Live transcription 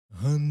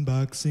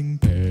Unboxing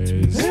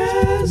Pez.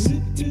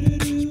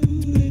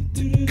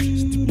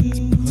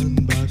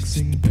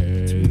 Unboxing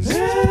Pez.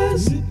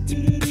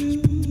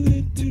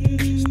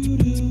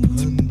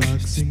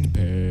 Unboxing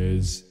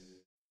Pez.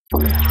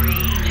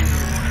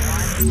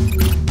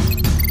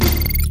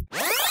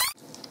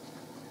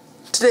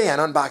 Today on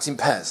Unboxing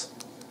Pez,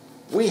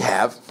 we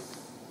have,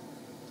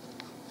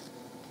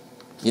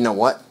 you know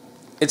what?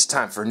 It's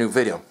time for a new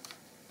video.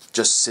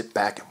 Just sit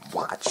back and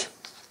watch.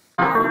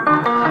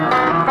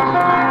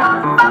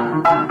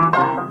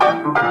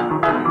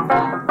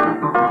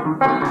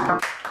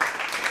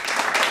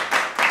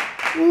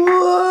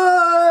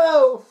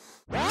 Whoa!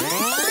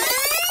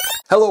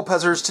 Hello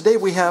Pezzers, today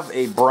we have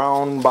a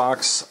brown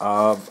box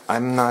of,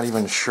 I'm not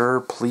even sure,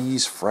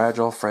 please,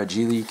 fragile,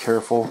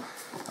 careful,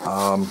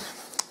 no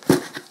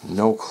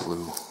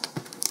clue.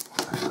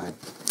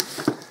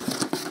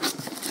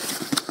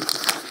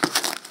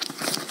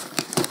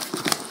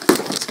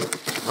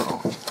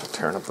 Uh-oh,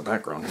 tearing up the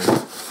background here.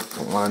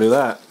 Don't want to do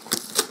that.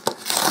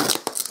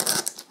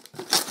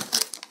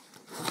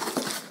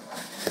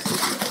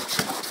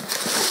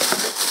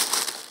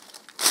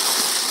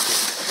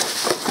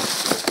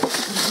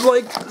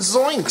 Like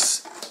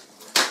zoinks!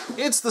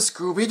 It's the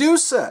Scooby Doo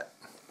set.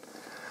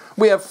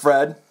 We have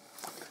Fred.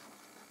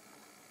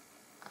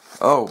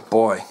 Oh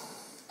boy.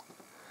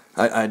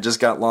 I just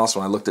got lost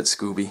when I looked at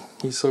Scooby.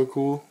 He's so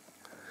cool.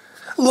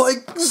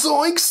 Like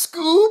zoinks,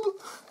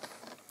 Scoob!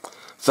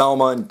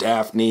 Thelma and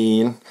Daphne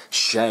and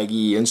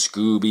Shaggy and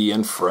Scooby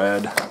and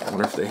Fred. I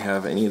wonder if they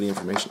have any of the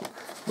information.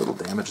 A little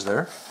damage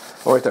there.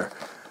 Oh, right there.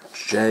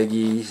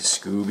 Shaggy,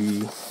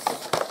 Scooby,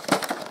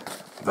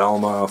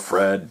 Velma,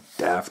 Fred,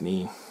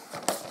 Daphne.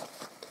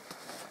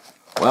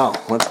 Well,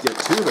 let's get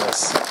to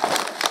this.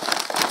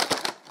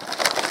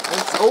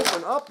 Let's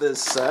open up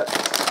this set.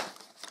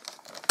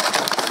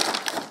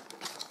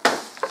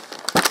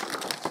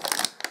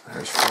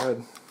 There's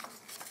Fred.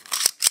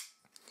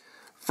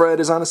 Fred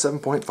is on a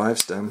 7.5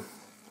 stem.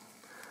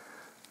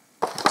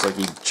 Looks like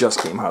he just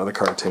came out of the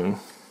cartoon.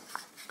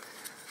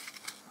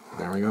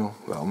 There we go,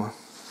 Velma.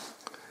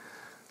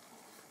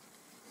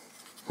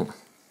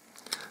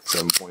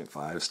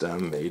 7.5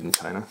 stem, made in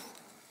China.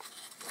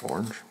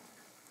 Orange.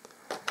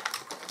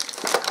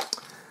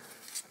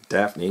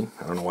 Daphne,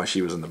 I don't know why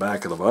she was in the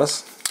back of the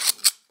bus.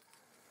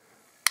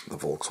 The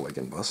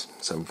Volkswagen bus,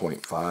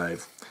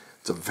 7.5.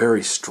 It's a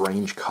very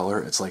strange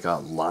color. It's like a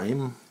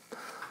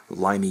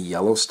limey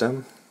yellow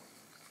stem.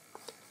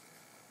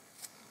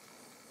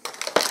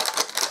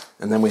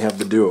 And then we have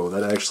the duo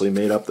that actually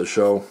made up the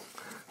show.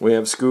 We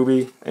have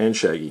Scooby and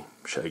Shaggy.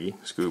 Shaggy,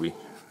 Scooby.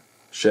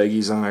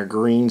 Shaggy's on a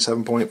green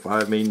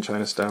 7.5 made in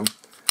China stem.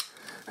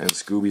 And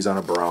Scooby's on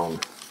a brown.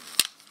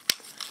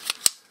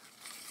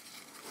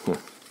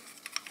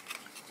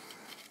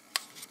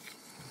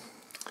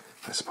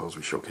 I suppose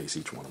we showcase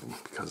each one of them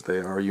because they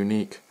are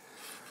unique.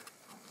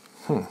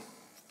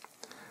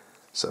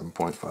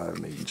 7.5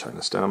 made in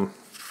China stem.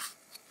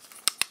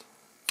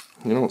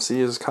 You don't see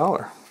his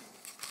collar.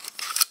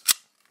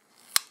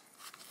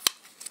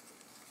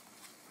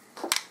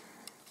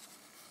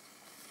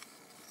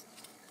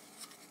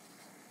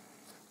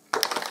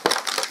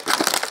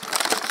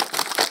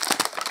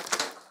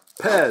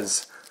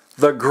 Pez,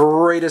 the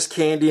greatest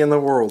candy in the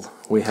world.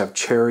 We have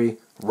cherry,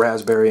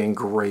 raspberry, and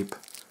grape.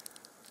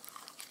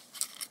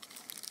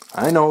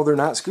 I know they're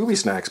not Scooby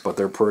snacks, but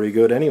they're pretty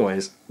good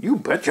anyways. You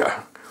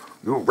betcha.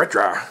 You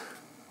betcha.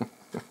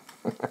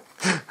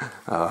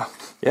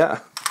 Yeah.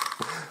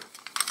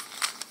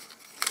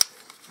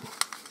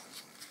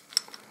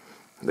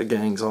 The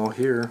gang's all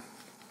here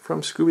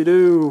from Scooby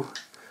Doo.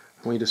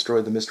 We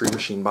destroyed the Mystery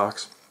Machine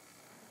box.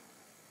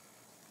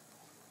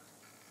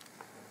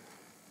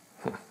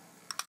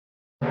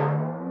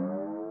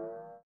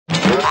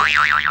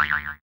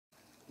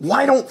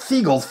 Why don't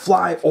seagulls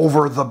fly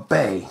over the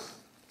bay?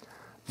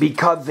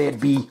 Because they'd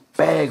be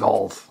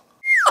bagels.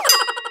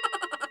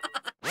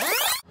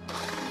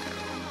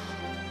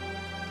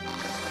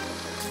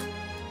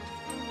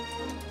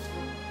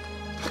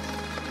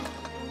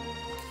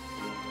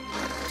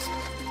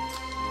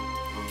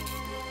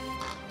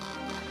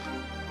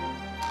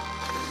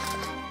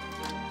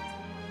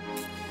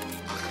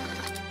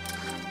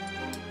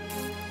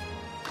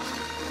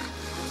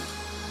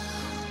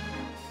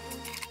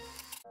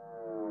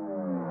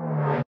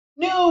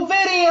 New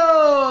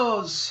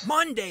videos!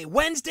 Monday,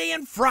 Wednesday,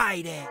 and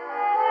Friday.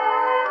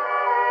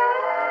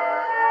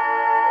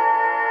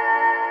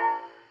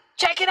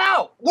 Check it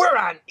out! We're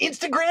on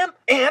Instagram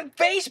and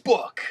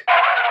Facebook!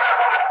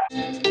 The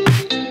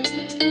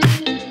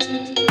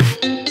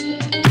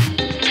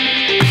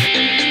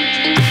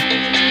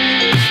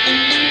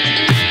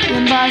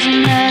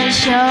Unboxing Pez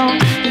Show,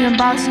 the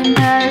Unboxing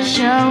Pez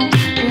Show,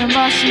 the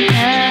Unboxing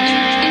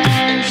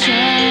Pez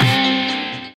Show.